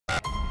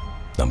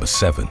Number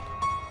 7.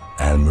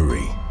 Anne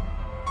Marie.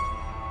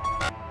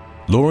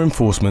 Law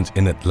enforcement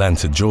in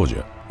Atlanta,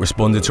 Georgia,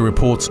 responded to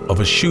reports of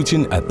a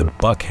shooting at the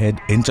Buckhead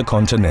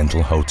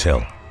Intercontinental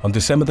Hotel on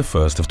December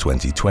 1st of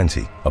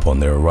 2020. Upon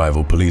their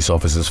arrival, police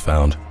officers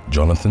found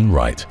Jonathan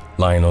Wright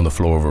lying on the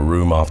floor of a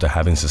room after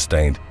having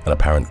sustained an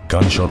apparent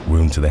gunshot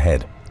wound to the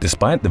head.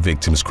 Despite the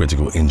victim's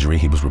critical injury,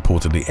 he was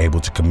reportedly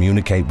able to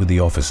communicate with the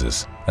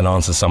officers and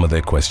answer some of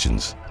their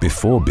questions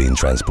before being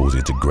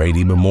transported to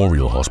Grady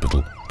Memorial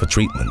Hospital for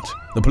treatment.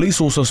 The police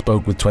also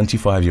spoke with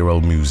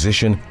 25-year-old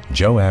musician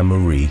Joanne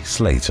Marie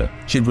Slater.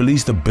 She had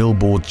released a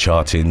Billboard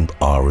charting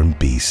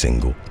R&B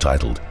single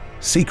titled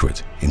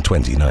Secret in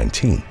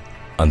 2019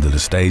 under the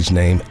stage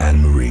name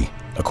Anne Marie.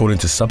 According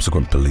to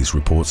subsequent police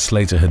reports,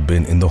 Slater had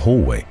been in the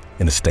hallway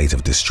in a state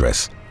of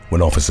distress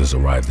when officers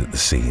arrived at the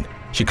scene.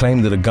 She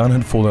claimed that a gun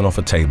had fallen off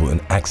a table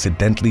and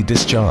accidentally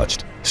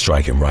discharged,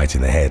 striking Wright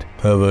in the head.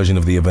 Her version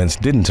of the events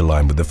didn't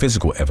align with the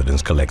physical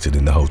evidence collected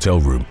in the hotel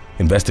room.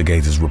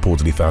 Investigators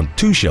reportedly found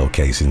 2 shell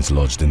casings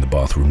lodged in the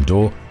bathroom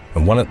door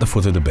and 1 at the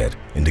foot of the bed,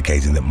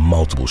 indicating that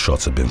multiple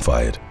shots had been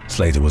fired.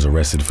 Slater was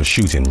arrested for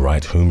shooting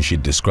Wright, whom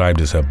she'd described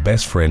as her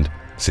best friend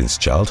since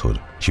childhood.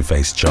 She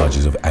faced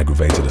charges of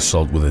aggravated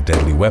assault with a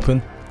deadly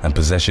weapon and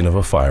possession of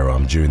a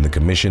firearm during the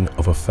commission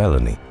of a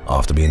felony.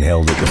 After being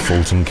held at the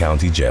Fulton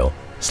County Jail,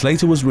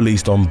 Slater was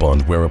released on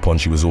bond, whereupon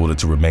she was ordered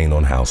to remain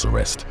on house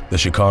arrest. The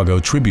Chicago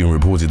Tribune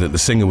reported that the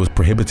singer was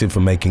prohibited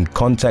from making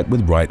contact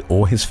with Wright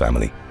or his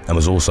family and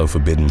was also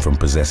forbidden from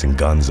possessing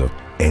guns of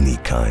any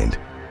kind.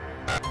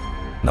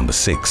 Number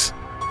 6.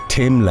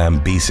 Tim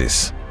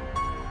Lambesis.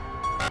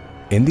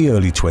 In the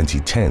early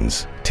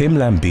 2010s, Tim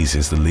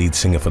Lambesis, the lead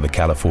singer for the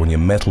California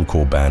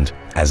metalcore band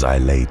As I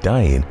Lay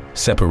Dying,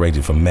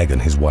 separated from Megan,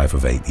 his wife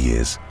of 8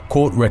 years.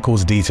 Court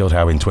records detailed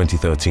how in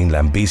 2013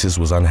 Lambesis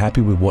was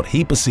unhappy with what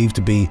he perceived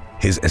to be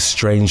his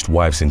estranged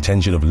wife's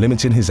intention of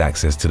limiting his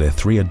access to their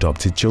 3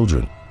 adopted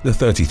children. The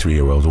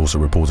 33-year-old also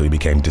reportedly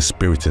became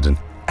dispirited and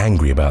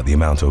angry about the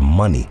amount of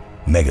money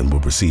Megan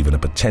would receive in a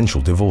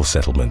potential divorce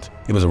settlement.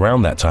 It was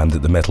around that time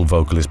that the metal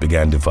vocalist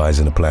began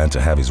devising a plan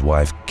to have his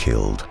wife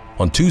killed.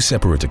 On 2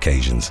 separate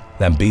occasions,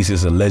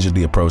 Lambesis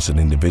allegedly approached an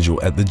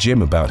individual at the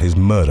gym about his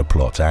murder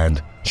plot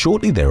and,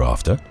 shortly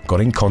thereafter,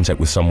 got in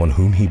contact with someone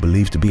whom he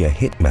believed to be a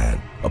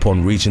hitman.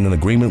 Upon reaching an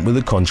agreement with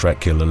the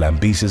contract killer,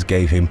 Lambesis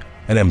gave him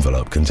an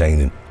envelope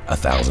containing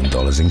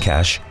 $1,000 in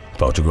cash,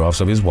 photographs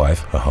of his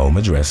wife, her home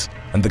address,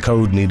 and the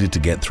code needed to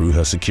get through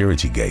her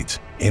security gate.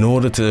 In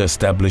order to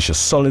establish a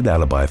solid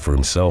alibi for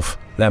himself,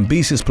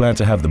 Lambesis planned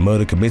to have the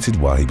murder committed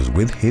while he was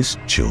with his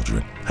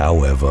children.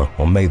 However,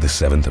 on May the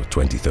 7th of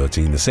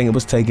 2013, the singer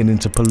was taken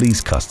into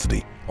police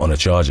custody on a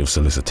charge of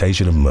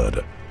solicitation of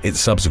murder. It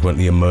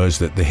subsequently emerged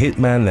that the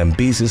hitman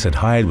Lambesis had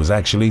hired was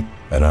actually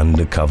an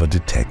undercover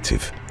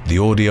detective. The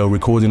audio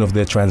recording of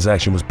their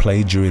transaction was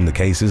played during the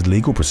case's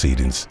legal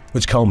proceedings,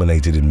 which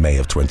culminated in May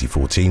of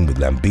 2014 with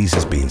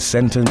Lambesis being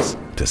sentenced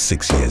to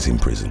 6 years in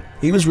prison.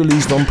 He was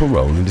released on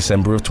parole in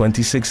December of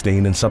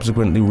 2016 and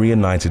subsequently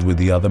reunited with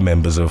the other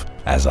members of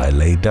As I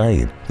Lay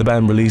Dying. The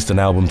band released an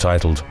album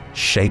titled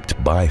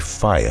Shaped by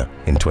Fire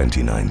in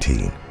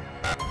 2019.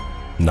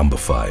 Number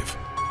 5.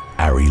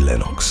 Ari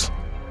Lennox.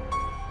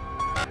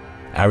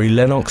 Ari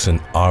Lennox, an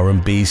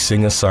R&B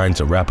singer signed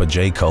to rapper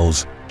J.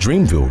 Cole's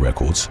Dreamville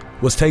Records,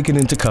 was taken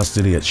into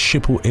custody at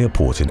Schiphol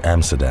Airport in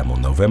Amsterdam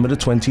on November the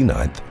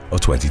 29th of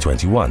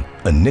 2021.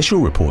 Initial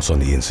reports on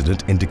the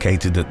incident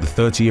indicated that the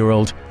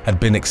 30-year-old had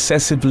been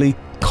excessively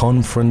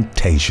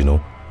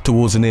confrontational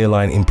towards an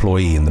airline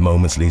employee in the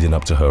moments leading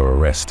up to her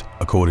arrest.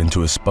 According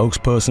to a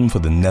spokesperson for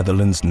the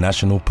Netherlands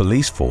National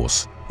Police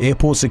Force,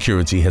 airport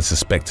security had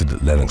suspected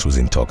that Lennox was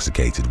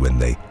intoxicated when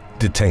they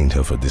detained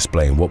her for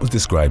displaying what was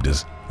described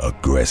as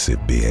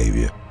aggressive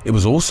behavior. It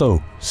was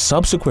also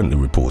subsequently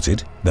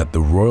reported that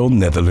the Royal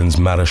Netherlands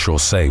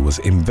Marechaussee was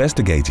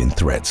investigating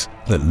threats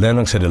that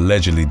Lennox had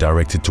allegedly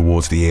directed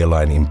towards the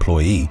airline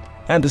employee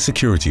and a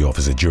security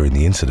officer during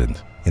the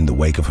incident. In the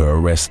wake of her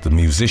arrest, the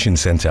musician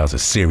sent out a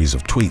series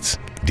of tweets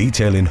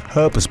detailing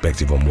her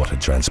perspective on what had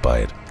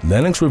transpired.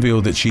 Lennox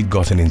revealed that she'd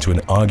gotten into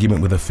an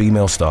argument with a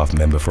female staff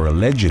member for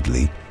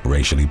allegedly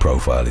racially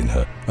profiling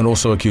her, and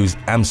also accused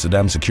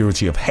Amsterdam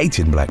security of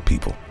hating black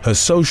people. Her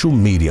social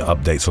media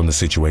updates on the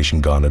situation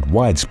garnered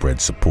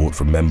widespread support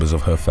from members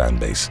of her fan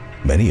base,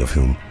 many of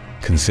whom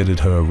considered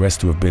her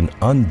arrest to have been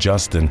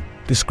unjust and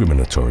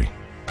discriminatory.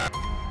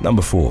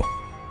 Number 4.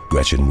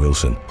 Gretchen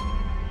Wilson.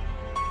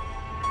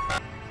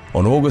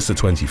 On August the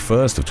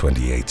 21st of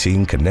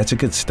 2018,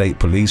 Connecticut State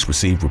Police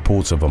received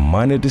reports of a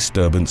minor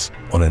disturbance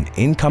on an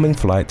incoming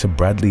flight to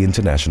Bradley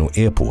International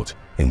Airport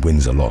in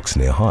Windsor Locks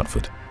near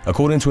Hartford.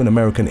 According to an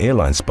American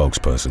Airlines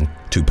spokesperson,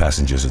 2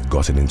 passengers had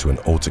gotten into an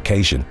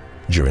altercation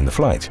during the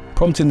flight,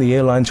 prompting the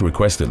airline to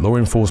request that law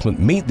enforcement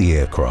meet the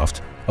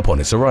aircraft upon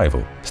its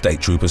arrival. State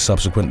troopers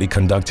subsequently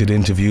conducted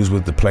interviews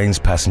with the plane's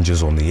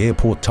passengers on the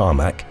airport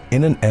tarmac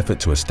in an effort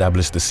to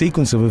establish the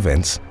sequence of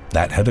events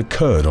that had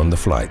occurred on the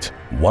flight.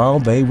 While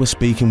they were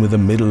speaking with a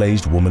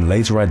middle-aged woman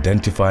later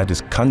identified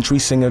as country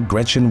singer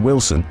Gretchen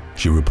Wilson,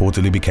 she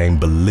reportedly became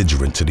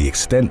belligerent to the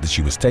extent that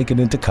she was taken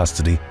into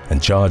custody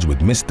and charged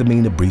with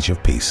misdemeanor breach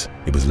of peace.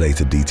 It was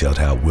later detailed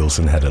how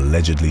Wilson had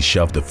allegedly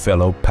shoved a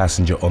fellow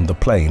passenger on the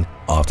plane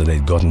after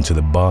they'd gotten to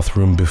the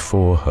bathroom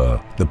before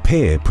her. The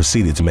pair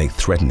proceeded to make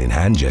threatening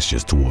hand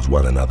gestures towards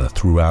one another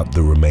throughout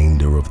the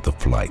remainder of the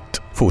flight.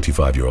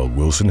 45-year-old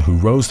Wilson, who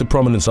rose to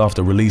prominence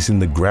after releasing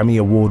the Grammy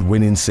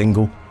Award-winning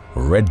single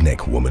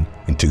Redneck Woman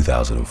in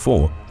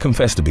 2004,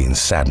 confessed to being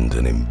saddened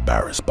and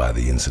embarrassed by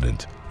the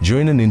incident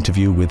during an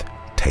interview with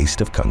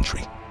Taste of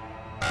Country.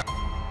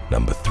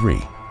 Number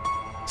 3.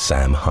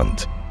 Sam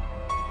Hunt.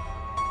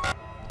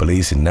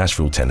 Police in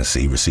Nashville,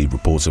 Tennessee received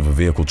reports of a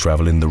vehicle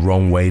traveling the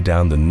wrong way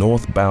down the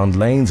northbound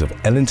lanes of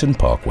Ellington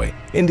Parkway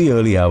in the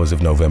early hours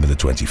of November the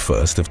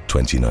 21st of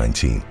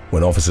 2019.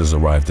 When officers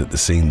arrived at the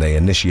scene, they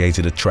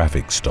initiated a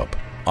traffic stop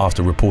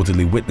after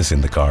reportedly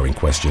witnessing the car in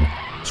question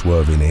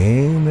swerving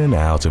in and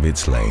out of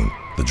its lane.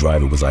 The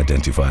driver was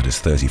identified as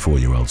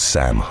 34-year-old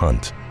Sam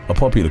Hunt, a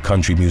popular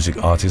country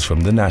music artist from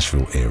the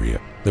Nashville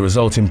area. The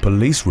resulting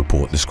police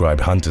report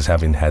described Hunt as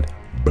having had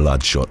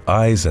bloodshot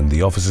eyes, and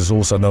the officers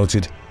also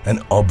noted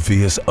an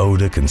obvious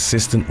odor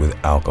consistent with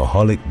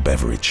alcoholic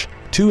beverage.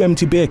 2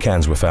 empty beer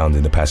cans were found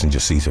in the passenger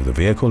seat of the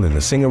vehicle, and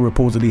the singer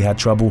reportedly had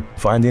trouble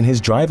finding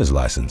his driver's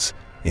license,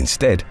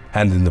 instead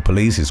handing the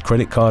police his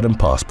credit card and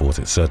passport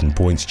at certain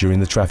points during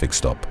the traffic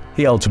stop.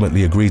 He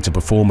ultimately agreed to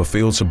perform a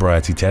field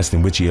sobriety test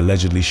in which he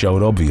allegedly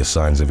showed obvious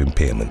signs of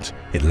impairment.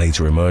 It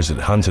later emerged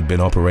that Hunt had been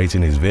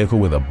operating his vehicle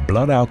with a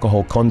blood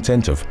alcohol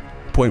content of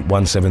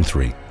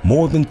 0.173,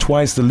 more than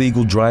twice the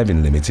legal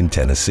driving limit in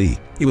Tennessee.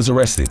 He was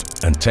arrested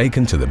and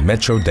taken to the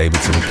Metro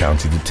Davidson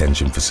County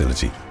Detention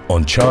Facility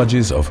on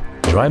charges of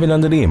driving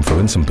under the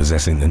influence and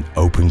possessing an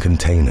open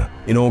container.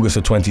 In August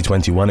of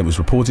 2021, it was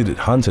reported that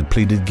Hunt had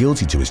pleaded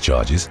guilty to his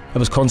charges and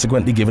was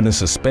consequently given a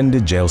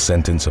suspended jail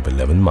sentence of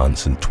 11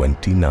 months and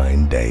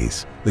 29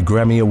 days. The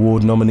Grammy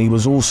Award nominee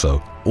was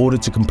also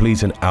ordered to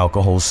complete an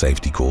alcohol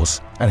safety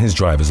course, and his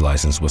driver's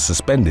license was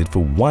suspended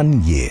for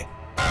 1 year.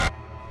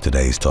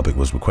 Today's topic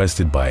was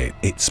requested by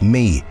It's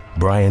Me,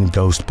 Brian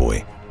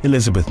Ghostboy,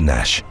 Elizabeth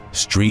Nash,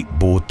 Street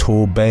Board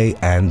Torbay,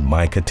 and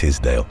Micah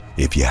Tisdale.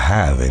 If you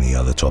have any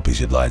other topics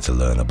you'd like to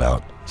learn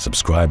about,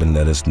 subscribe and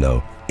let us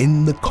know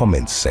in the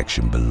comments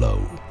section below.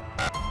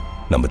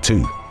 Number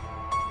 2.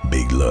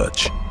 Big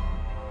Lurch.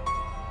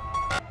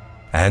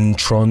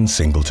 Antron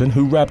Singleton,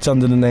 who rapped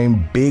under the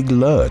name Big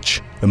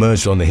Lurch,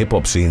 emerged on the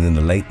hip-hop scene in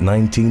the late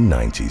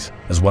 1990s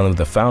as one of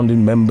the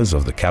founding members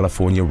of the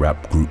California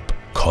rap group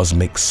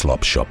Cosmic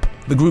Slop Shop.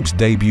 The group's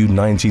debut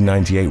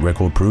 1998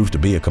 record proved to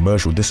be a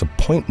commercial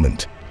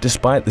disappointment,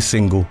 despite the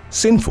single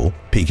Sinful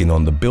peaking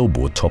on the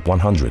Billboard Top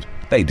 100.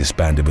 They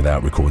disbanded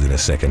without recording a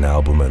second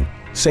album, and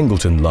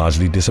Singleton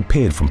largely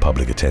disappeared from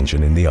public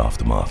attention in the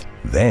aftermath.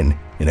 Then,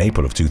 in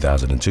April of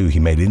 2002, he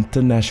made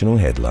international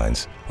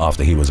headlines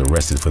after he was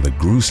arrested for the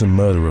gruesome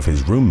murder of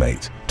his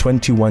roommate,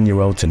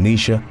 21-year-old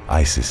Tanisha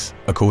Isis.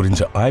 According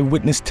to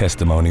eyewitness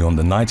testimony, on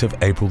the night of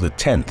April the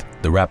 10th,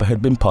 the rapper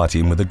had been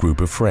partying with a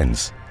group of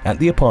friends at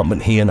the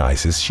apartment he and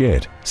Isis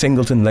shared.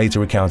 Singleton later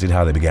recounted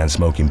how they began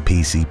smoking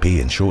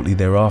PCP, and shortly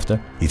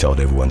thereafter, he told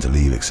everyone to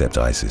leave except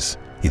Isis.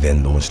 He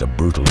then launched a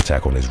brutal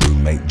attack on his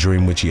roommate,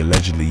 during which he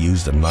allegedly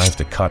used a knife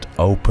to cut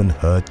open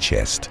her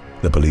chest.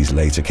 The police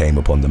later came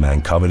upon the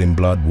man covered in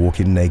blood,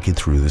 walking naked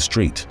through the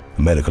street.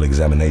 A medical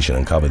examination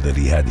uncovered that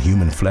he had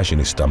human flesh in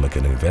his stomach,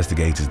 and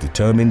investigators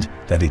determined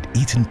that he'd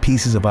eaten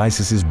pieces of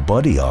Isis's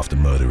body after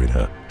murdering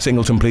her.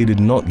 Singleton pleaded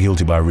not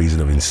guilty by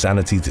reason of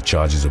insanity to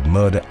charges of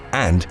murder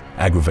and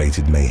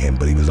aggravated mayhem,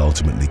 but he was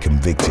ultimately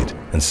convicted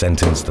and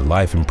sentenced to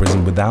life in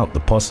prison without the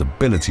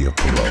possibility of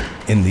parole.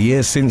 In the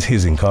years since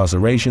his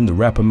incarceration, the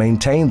rapper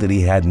maintained that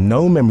he had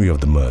no memory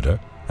of the murder,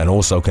 and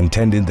also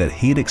contended that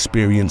he'd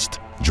experienced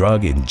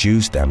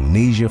drug-induced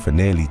amnesia for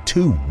nearly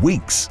 2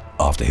 weeks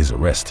after his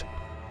arrest.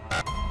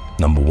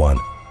 Number 1.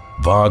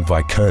 Varg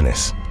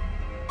Vikernes.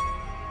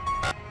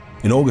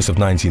 In August of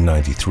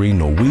 1993,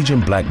 Norwegian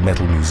black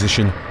metal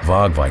musician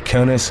Varg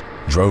Vikernes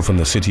drove from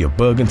the city of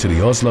Bergen to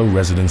the Oslo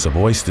residence of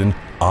Øystein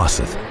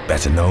Aarseth,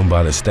 better known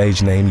by the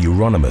stage name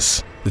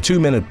Euronymous. The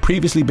two men had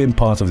previously been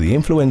part of the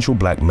influential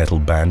black metal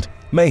band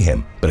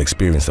Mayhem, but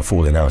experienced a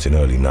falling out in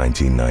early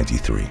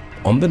 1993.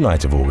 On the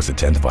night of August the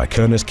 10th,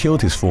 Vikernes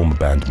killed his former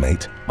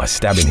bandmate by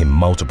stabbing him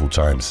multiple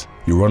times.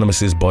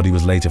 Euronymous' body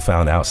was later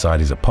found outside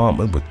his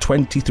apartment with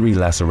 23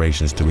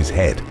 lacerations to his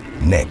head,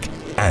 neck,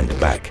 and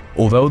back.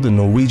 Although the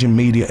Norwegian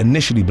media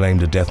initially blamed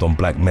the death on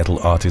black metal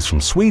artists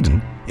from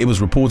Sweden, it was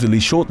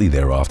reportedly shortly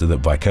thereafter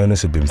that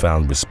Vikernes had been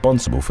found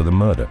responsible for the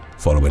murder.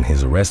 Following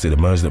his arrest, it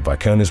emerged that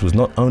Vikernes was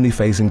not only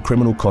facing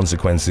criminal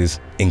consequences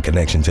in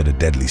connection to the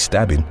deadly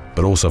stabbing,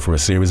 but also for a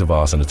series of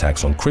arson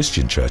attacks on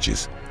Christian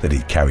churches that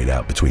he carried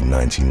out between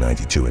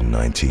 1992 and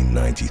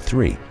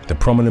 1993. The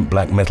prominent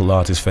black metal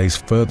artist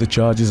faced further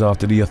charges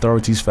after the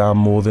authorities found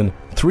more than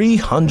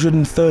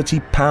 330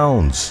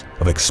 pounds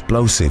of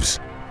explosives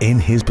in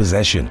his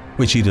possession,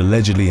 which he'd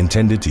allegedly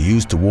intended to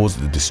use towards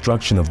the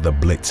destruction of the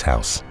Blitz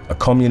House, a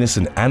communist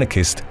and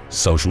anarchist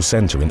social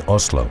center in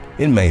Oslo.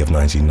 In May of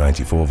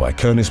 1994,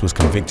 Vikernes was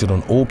convicted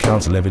on all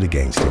counts levied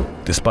against him.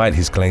 Despite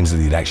his claims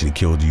that he'd actually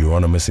killed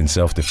Euronymous in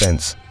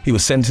self-defense, he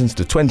was sentenced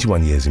to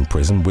 21 years in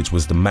prison, which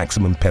was the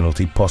maximum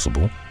penalty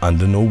possible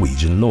under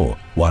Norwegian law.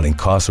 While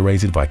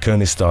incarcerated,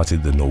 Vikernes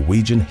started the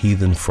Norwegian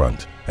Heathen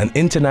Front, an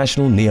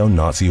international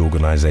neo-Nazi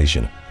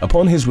organization.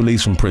 Upon his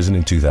release from prison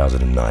in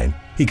 2009,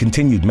 he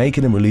continued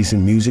making and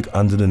releasing music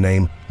under the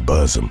name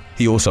Burzum.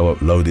 He also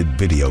uploaded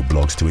video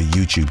blogs to a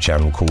YouTube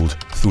channel called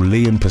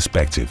Thulean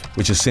Perspective,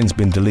 which has since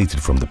been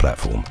deleted from the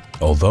platform.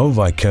 Although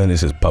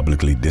Vikernes has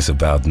publicly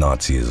disavowed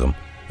Nazism,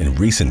 in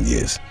recent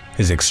years,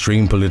 his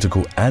extreme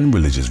political and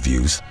religious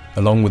views,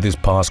 along with his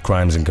past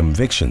crimes and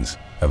convictions,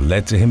 have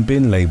led to him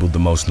being labeled the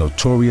most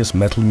notorious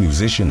metal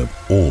musician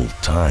of all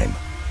time.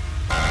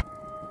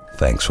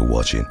 Thanks for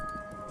watching.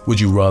 Would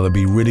you rather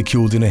be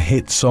ridiculed in a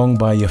hit song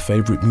by your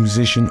favorite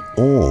musician,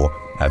 or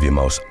have your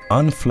most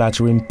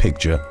unflattering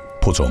picture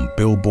put on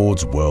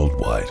billboards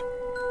worldwide?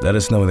 Let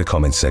us know in the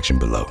comments section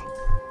below.